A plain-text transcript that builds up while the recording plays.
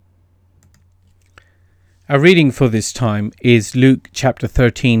Our reading for this time is Luke chapter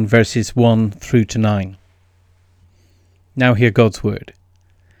 13 verses 1 through to 9. Now hear God's word.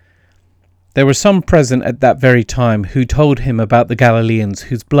 There were some present at that very time who told him about the Galileans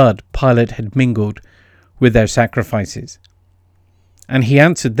whose blood Pilate had mingled with their sacrifices. And he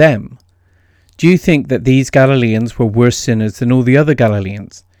answered them, "Do you think that these Galileans were worse sinners than all the other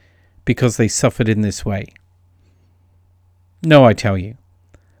Galileans, because they suffered in this way? No, I tell you,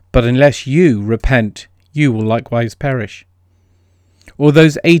 but unless you repent, you will likewise perish. Or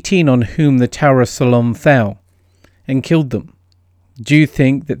those 18 on whom the Tower of Siloam fell and killed them, do you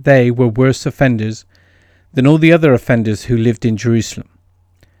think that they were worse offenders than all the other offenders who lived in Jerusalem?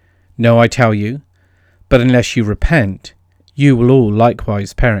 No, I tell you, but unless you repent, you will all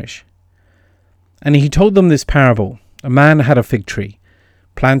likewise perish." And he told them this parable. A man had a fig tree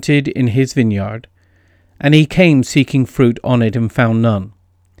planted in his vineyard, and he came seeking fruit on it and found none.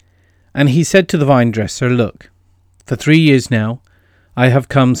 And he said to the vine dresser, "Look, for 3 years now I have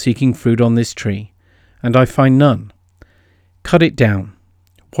come seeking fruit on this tree, and I find none. Cut it down.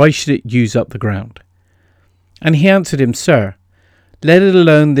 Why should it use up the ground?" And he answered him, "Sir, let it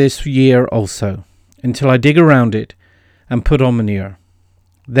alone this year also, until I dig around it and put on manure.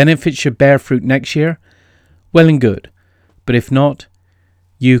 Then if it should bear fruit next year, well and good, but if not,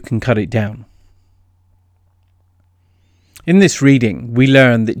 you can cut it down." In this reading, we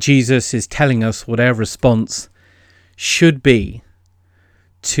learn that Jesus is telling us what our response should be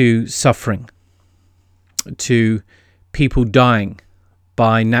to suffering, to people dying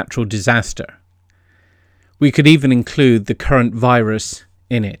by natural disaster. We could even include the current virus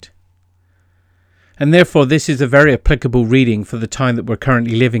in it. And therefore, this is a very applicable reading for the time that we're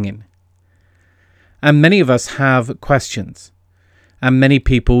currently living in. And many of us have questions, and many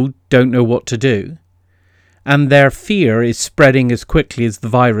people don't know what to do. And their fear is spreading as quickly as the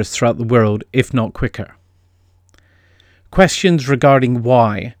virus throughout the world, if not quicker. Questions regarding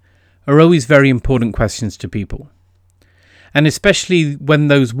why are always very important questions to people. And especially when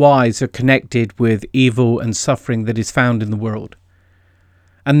those whys are connected with evil and suffering that is found in the world.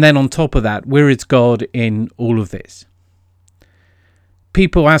 And then on top of that, where is God in all of this?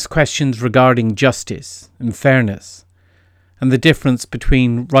 People ask questions regarding justice and fairness, and the difference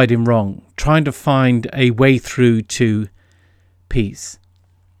between right and wrong, trying to find a way through to peace.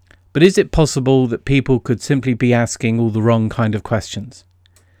 But is it possible that people could simply be asking all the wrong kind of questions?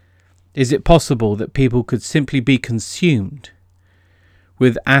 Is it possible that people could simply be consumed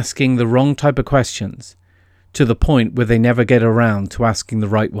with asking the wrong type of questions to the point where they never get around to asking the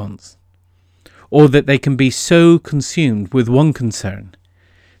right ones? Or that they can be so consumed with one concern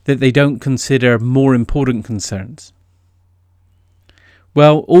that they don't consider more important concerns?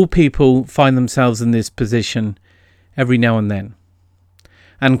 Well, all people find themselves in this position every now and then.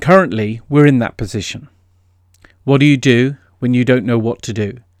 And currently, we're in that position. What do you do when you don't know what to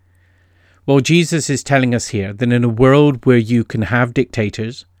do? Well, Jesus is telling us here that in a world where you can have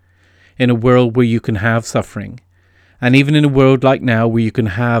dictators, in a world where you can have suffering, and even in a world like now where you can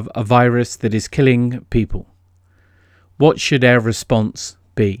have a virus that is killing people, what should our response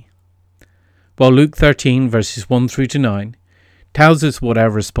be? Well, Luke 13 verses 1 through to 9 tells us what our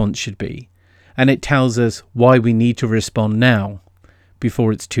response should be, and it tells us why we need to respond now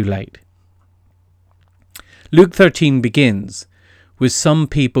before it's too late. Luke 13 begins with some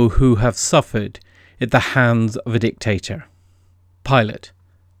people who have suffered at the hands of a dictator, Pilate,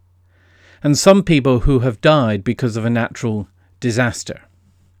 and some people who have died because of a natural disaster.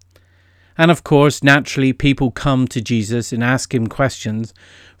 And of course, naturally, people come to Jesus and ask him questions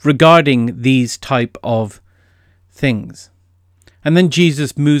regarding these type of things. And then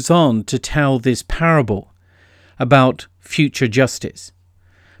Jesus moves on to tell this parable about future justice.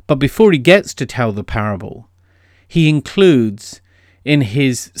 But before he gets to tell the parable, he includes in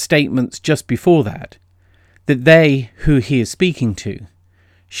his statements just before that they who he is speaking to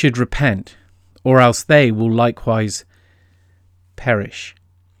should repent, or else they will likewise perish.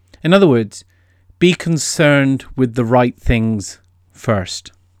 In other words, be concerned with the right things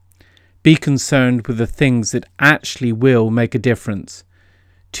first. Be concerned with the things that actually will make a difference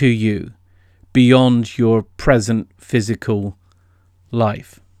to you beyond your present physical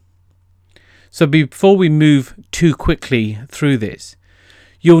life. So before we move too quickly through this,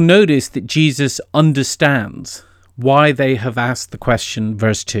 you'll notice that Jesus understands why they have asked the question,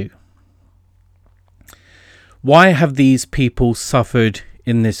 verse 2. Why have these people suffered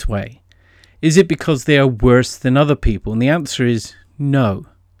in this way? Is it because they are worse than other people? And the answer is no.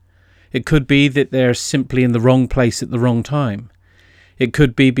 It could be that they're simply in the wrong place at the wrong time. It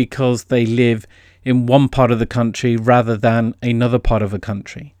could be because they live in one part of the country rather than another part of a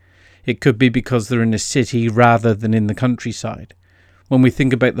country. It could be because they're in a city rather than in the countryside. When we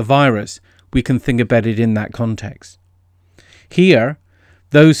think about the virus, we can think about it in that context. Here,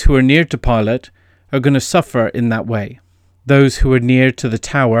 those who are near to Pilate are going to suffer in that way. Those who are near to the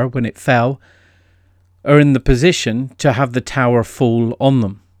tower when it fell are in the position to have the tower fall on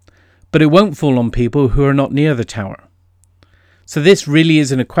them. But it won't fall on people who are not near the tower. So this really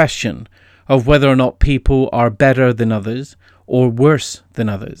isn't a question of whether or not people are better than others or worse than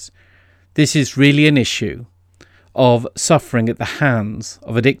others. This is really an issue of suffering at the hands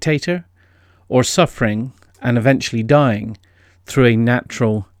of a dictator or suffering and eventually dying through a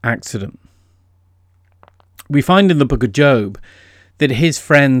natural accident. We find in the book of Job that his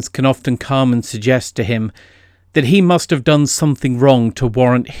friends can often come and suggest to him that he must have done something wrong to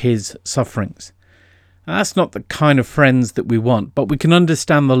warrant his sufferings. Now, that's not the kind of friends that we want, but we can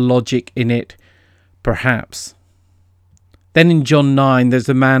understand the logic in it, perhaps. Then in John 9, there's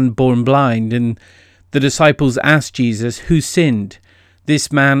a man born blind, and the disciples ask Jesus, who sinned,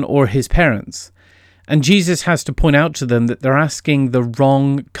 this man or his parents? And Jesus has to point out to them that they're asking the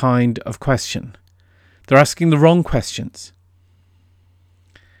wrong kind of question. They're asking the wrong questions.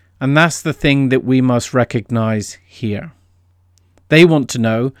 And that's the thing that we must recognize here. They want to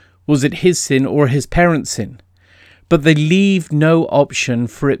know, was it his sin or his parents' sin? But they leave no option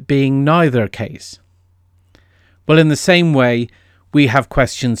for it being neither case. Well, in the same way, we have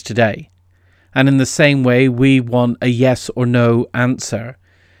questions today. And in the same way, we want a yes or no answer.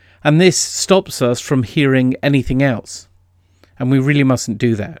 And this stops us from hearing anything else. And we really mustn't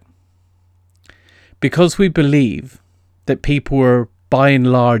do that. Because we believe that people are by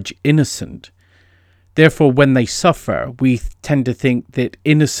and large innocent, therefore when they suffer, we tend to think that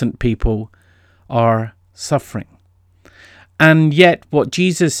innocent people are suffering. And yet what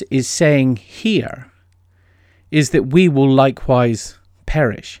Jesus is saying here is that we will likewise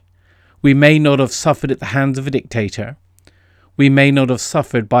perish. We may not have suffered at the hands of a dictator. We may not have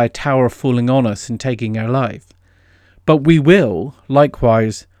suffered by a tower falling on us and taking our life. But we will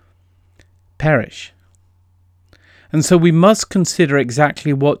likewise perish. And so we must consider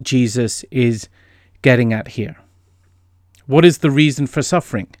exactly what Jesus is getting at here. What is the reason for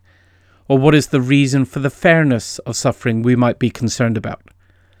suffering? Or what is the reason for the fairness of suffering we might be concerned about?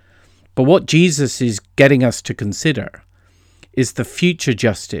 But what Jesus is getting us to consider is the future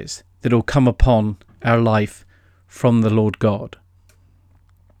justice that will come upon our life from the Lord God.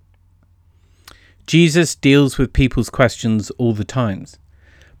 Jesus deals with people's questions all the times,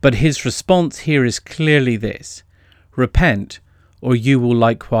 but his response here is clearly this: repent, or you will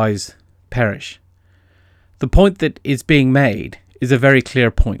likewise perish. The point that is being made is a very clear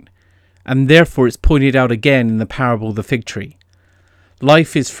point, and therefore it's pointed out again in the parable of the fig tree.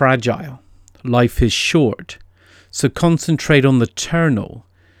 Life is fragile, life is short, so concentrate on the eternal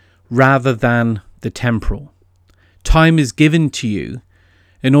rather than the temporal. Time is given to you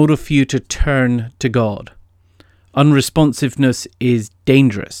in order for you to turn to God. Unresponsiveness is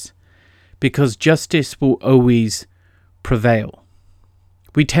dangerous because justice will always prevail.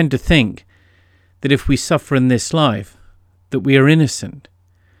 We tend to think that if we suffer in this life, that we are innocent,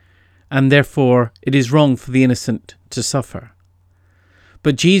 and therefore it is wrong for the innocent to suffer.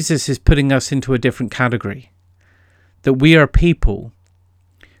 But Jesus is putting us into a different category, that we are people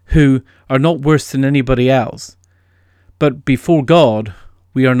who are not worse than anybody else, but before God,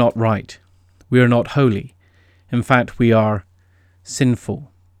 we are not right. We are not holy. In fact, we are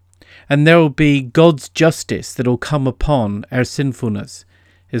sinful. And there will be God's justice that will come upon our sinfulness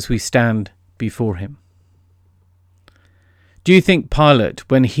as we stand before him. Do you think Pilate,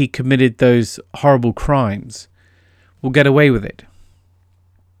 when he committed those horrible crimes, will get away with it?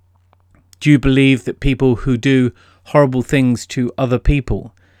 Do you believe that people who do horrible things to other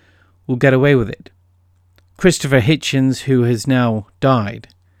people will get away with it? Christopher Hitchens, who has now died,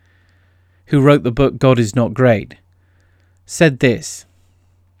 who wrote the book God Is Not Great, said this.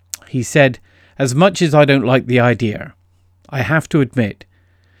 He said, "As much as I don't like the idea, I have to admit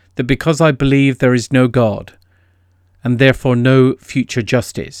that because I believe there is no God, and therefore no future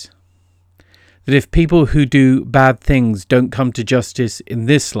justice, that if people who do bad things don't come to justice in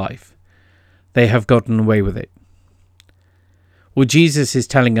this life, they have gotten away with it." Well, Jesus is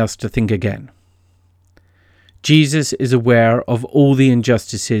telling us to think again. Jesus is aware of all the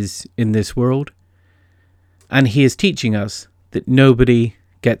injustices in this world, and he is teaching us that nobody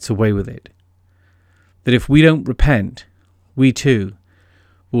gets away with it. That if we don't repent, we too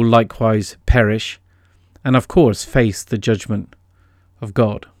will likewise perish, and of course face the judgment of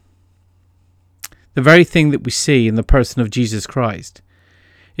God. The very thing that we see in the person of Jesus Christ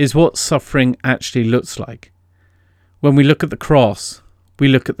is what suffering actually looks like. When we look at the cross, we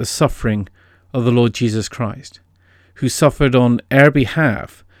look at the suffering of the Lord Jesus Christ, who suffered on our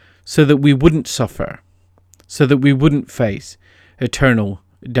behalf so that we wouldn't suffer, so that we wouldn't face eternal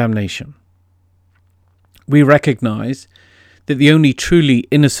damnation. We recognize that the only truly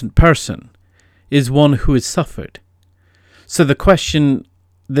innocent person is one who has suffered. So the question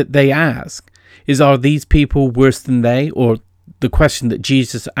that they ask is, are these people worse than they? Or the question that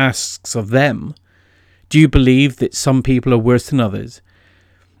Jesus asks of them, do you believe that some people are worse than others,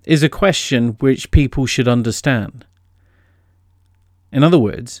 is a question which people should understand. In other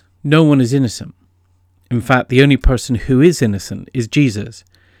words, no one is innocent. In fact, the only person who is innocent is Jesus,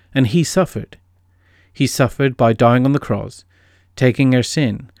 and he suffered. He suffered by dying on the cross, taking our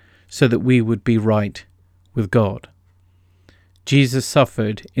sin, so that we would be right with God. Jesus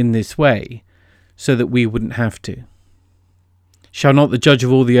suffered in this way, so that we wouldn't have to. Shall not the judge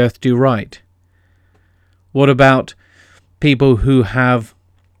of all the earth do right? What about people who have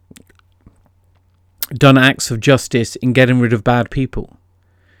done acts of justice in getting rid of bad people?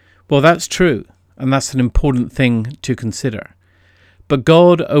 Well, that's true, and that's an important thing to consider. But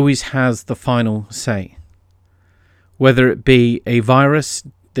God always has the final say. Whether it be a virus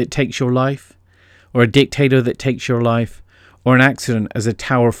that takes your life, or a dictator that takes your life, or an accident as a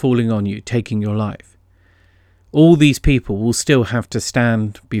tower falling on you, taking your life. All these people will still have to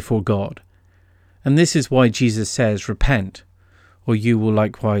stand before God. And this is why Jesus says, repent, or you will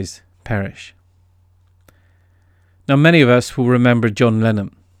likewise perish. Now, many of us will remember John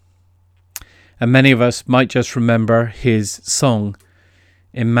Lennon. And many of us might just remember his song,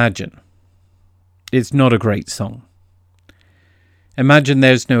 Imagine. It's not a great song. Imagine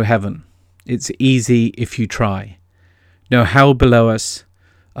there's no heaven. It's easy if you try. No hell below us,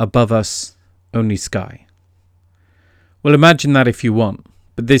 above us, only sky. Well, imagine that if you want,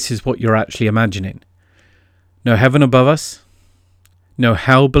 but this is what you're actually imagining. No heaven above us, no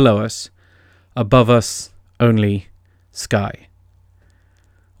hell below us, above us, only sky.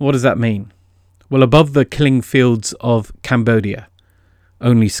 What does that mean? Well, above the killing fields of Cambodia,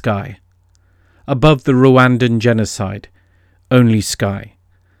 only sky. Above the Rwandan genocide, only sky.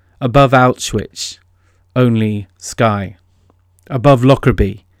 Above Auschwitz, only sky. Above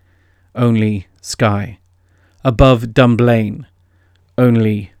Lockerbie, only sky. Above Dunblane,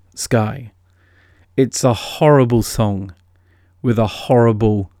 only sky. It's a horrible song with a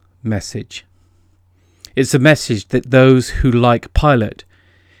horrible message. It's a message that those who, like Pilate,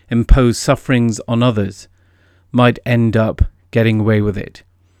 impose sufferings on others might end up getting away with it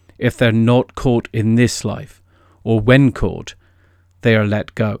if they're not caught in this life, or when caught, they are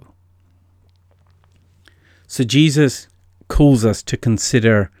let go. So Jesus calls us to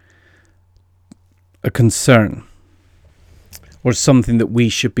consider a concern, or something that we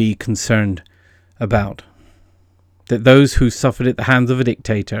should be concerned about. That those who suffered at the hands of a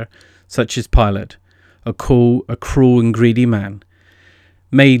dictator, such as Pilate, a cruel and greedy man,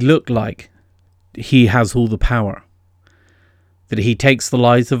 may look like he has all the power, that he takes the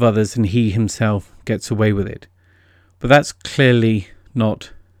lives of others and he himself gets away with it. But that's clearly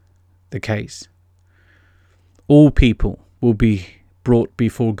not the case. All people will be brought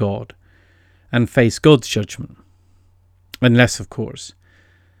before God and face God's judgment, unless, of course,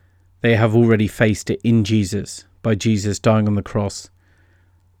 they have already faced it in Jesus, by Jesus dying on the cross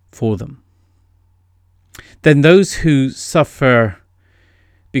for them. Then those who suffer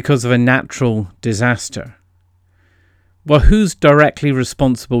because of a natural disaster, well, who's directly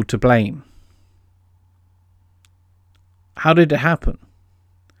responsible to blame? How did it happen?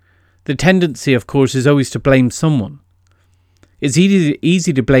 The tendency, of course, is always to blame someone. It's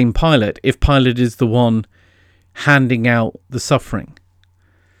easy to blame Pilate if Pilate is the one handing out the suffering.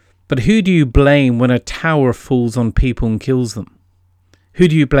 But who do you blame when a tower falls on people and kills them? Who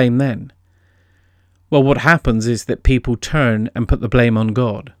do you blame then? Well, what happens is that people turn and put the blame on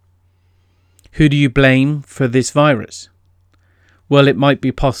God. Who do you blame for this virus? Well, it might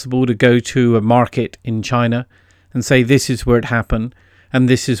be possible to go to a market in China and say this is where it happened and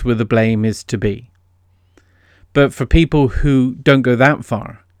this is where the blame is to be. But for people who don't go that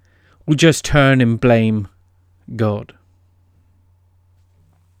far, we'll just turn and blame God.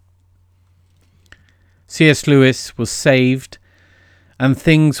 C.S. Lewis was saved and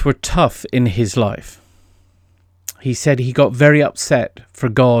things were tough in his life. He said he got very upset for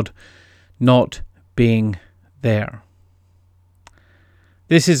God not being there.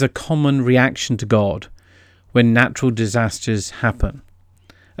 This is a common reaction to God when natural disasters happen,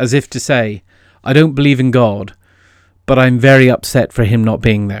 as if to say, I don't believe in God, but I'm very upset for him not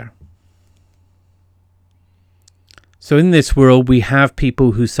being there. So in this world, we have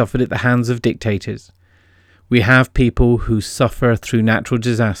people who suffered at the hands of dictators. We have people who suffer through natural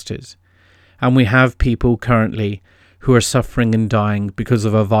disasters, and we have people currently who are suffering and dying because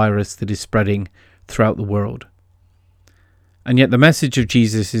of a virus that is spreading throughout the world. And yet the message of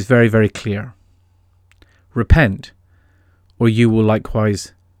Jesus is very, very clear. Repent, or you will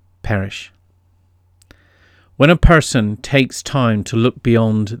likewise perish. When a person takes time to look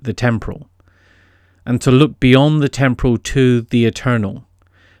beyond the temporal, and to look beyond the temporal to the eternal,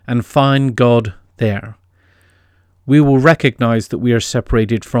 and find God there, we will recognize that we are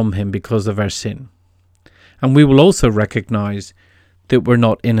separated from him because of our sin. And we will also recognize that we're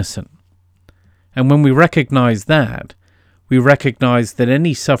not innocent. And when we recognize that, we recognize that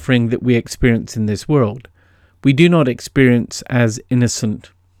any suffering that we experience in this world, we do not experience as innocent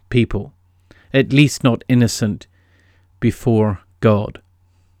people, at least not innocent before God.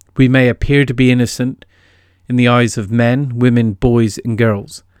 We may appear to be innocent in the eyes of men, women, boys, and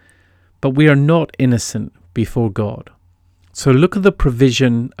girls, but we are not innocent before God. So look at the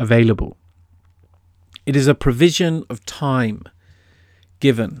provision available. It is a provision of time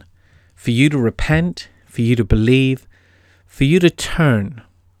given for you to repent, for you to believe, for you to turn,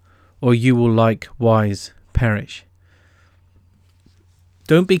 or you will likewise perish.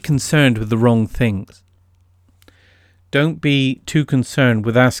 Don't be concerned with the wrong things. Don't be too concerned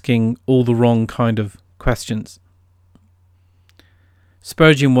with asking all the wrong kind of questions.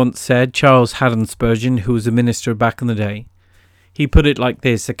 Spurgeon once said, Charles Haddon Spurgeon, who was a minister back in the day, he put it like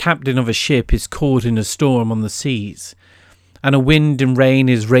this: a captain of a ship is caught in a storm on the seas, and a wind and rain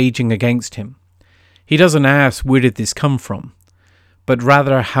is raging against him. He doesn't ask, where did this come from? But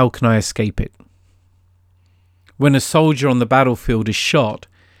rather, how can I escape it? When a soldier on the battlefield is shot,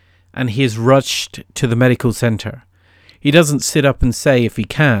 and he is rushed to the medical centre, he doesn't sit up and say, if he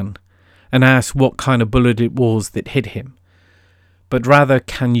can, and ask what kind of bullet it was that hit him, but rather,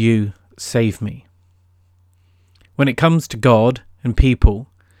 can you save me? When it comes to God and people,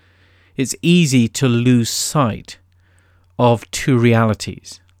 it's easy to lose sight of two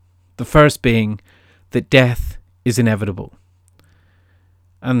realities. The first being that death is inevitable.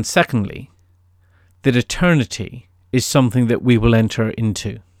 And secondly, that eternity is something that we will enter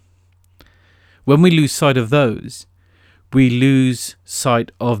into. When we lose sight of those, we lose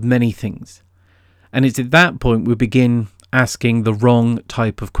sight of many things. And it's at that point we begin asking the wrong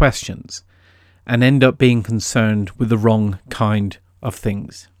type of questions and end up being concerned with the wrong kind of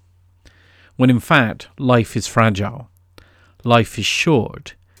things. When in fact, life is fragile, life is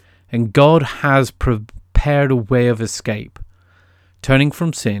short, and God has prepared a way of escape, turning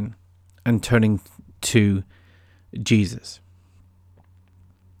from sin and turning to Jesus.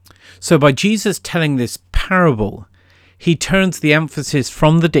 So by Jesus telling this parable, he turns the emphasis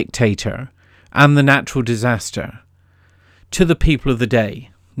from the dictator and the natural disaster to the people of the day,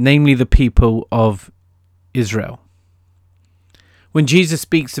 namely the people of Israel. When Jesus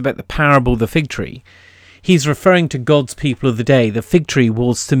speaks about the parable of the fig tree, he's referring to God's people of the day. The fig tree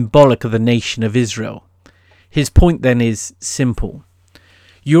was symbolic of the nation of Israel. His point then is simple.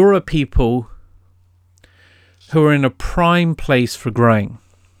 You're a people who are in a prime place for growing.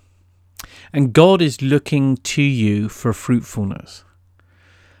 And God is looking to you for fruitfulness.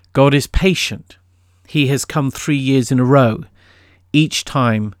 God is patient. He has come 3 years in a row, each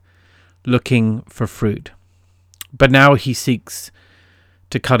time looking for fruit. But now he seeks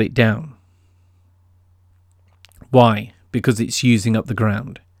to cut it down. Why? Because it's using up the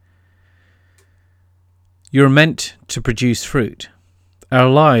ground. You're meant to produce fruit. Our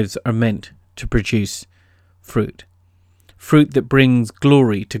lives are meant to produce fruit. Fruit that brings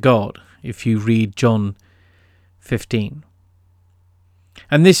glory to God, if you read John 15.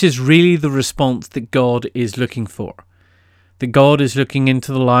 And this is really the response that God is looking for. That God is looking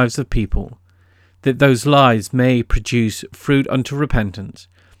into the lives of people, that those lives may produce fruit unto repentance,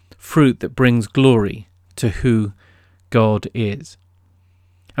 fruit that brings glory to who God is.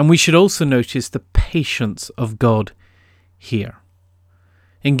 And we should also notice the patience of God here,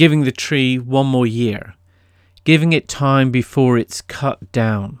 in giving the tree one more year, giving it time before it's cut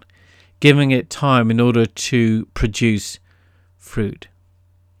down, giving it time in order to produce fruit.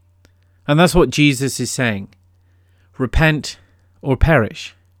 And that's what Jesus is saying. Repent or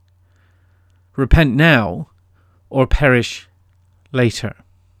perish. Repent now or perish later.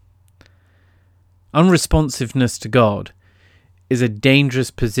 Unresponsiveness to God is a dangerous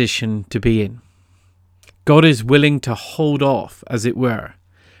position to be in. God is willing to hold off, as it were,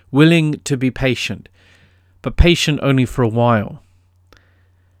 willing to be patient, but patient only for a while,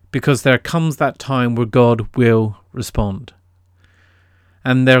 because there comes that time where God will respond.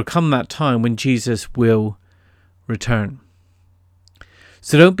 And there'll come that time when Jesus will return.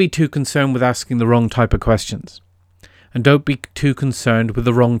 So don't be too concerned with asking the wrong type of questions. And don't be too concerned with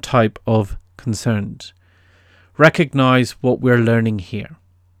the wrong type of concerns. Recognize what we're learning here.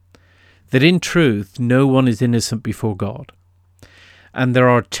 That in truth, no one is innocent before God. And there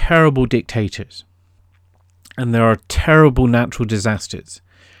are terrible dictators. And there are terrible natural disasters.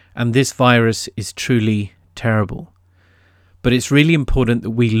 And this virus is truly terrible. But it's really important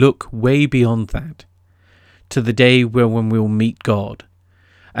that we look way beyond that to the day when we'll meet God.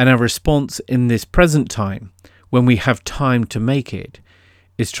 And our response in this present time, when we have time to make it,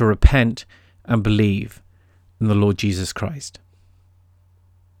 is to repent and believe in the Lord Jesus Christ.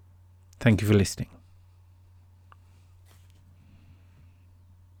 Thank you for listening.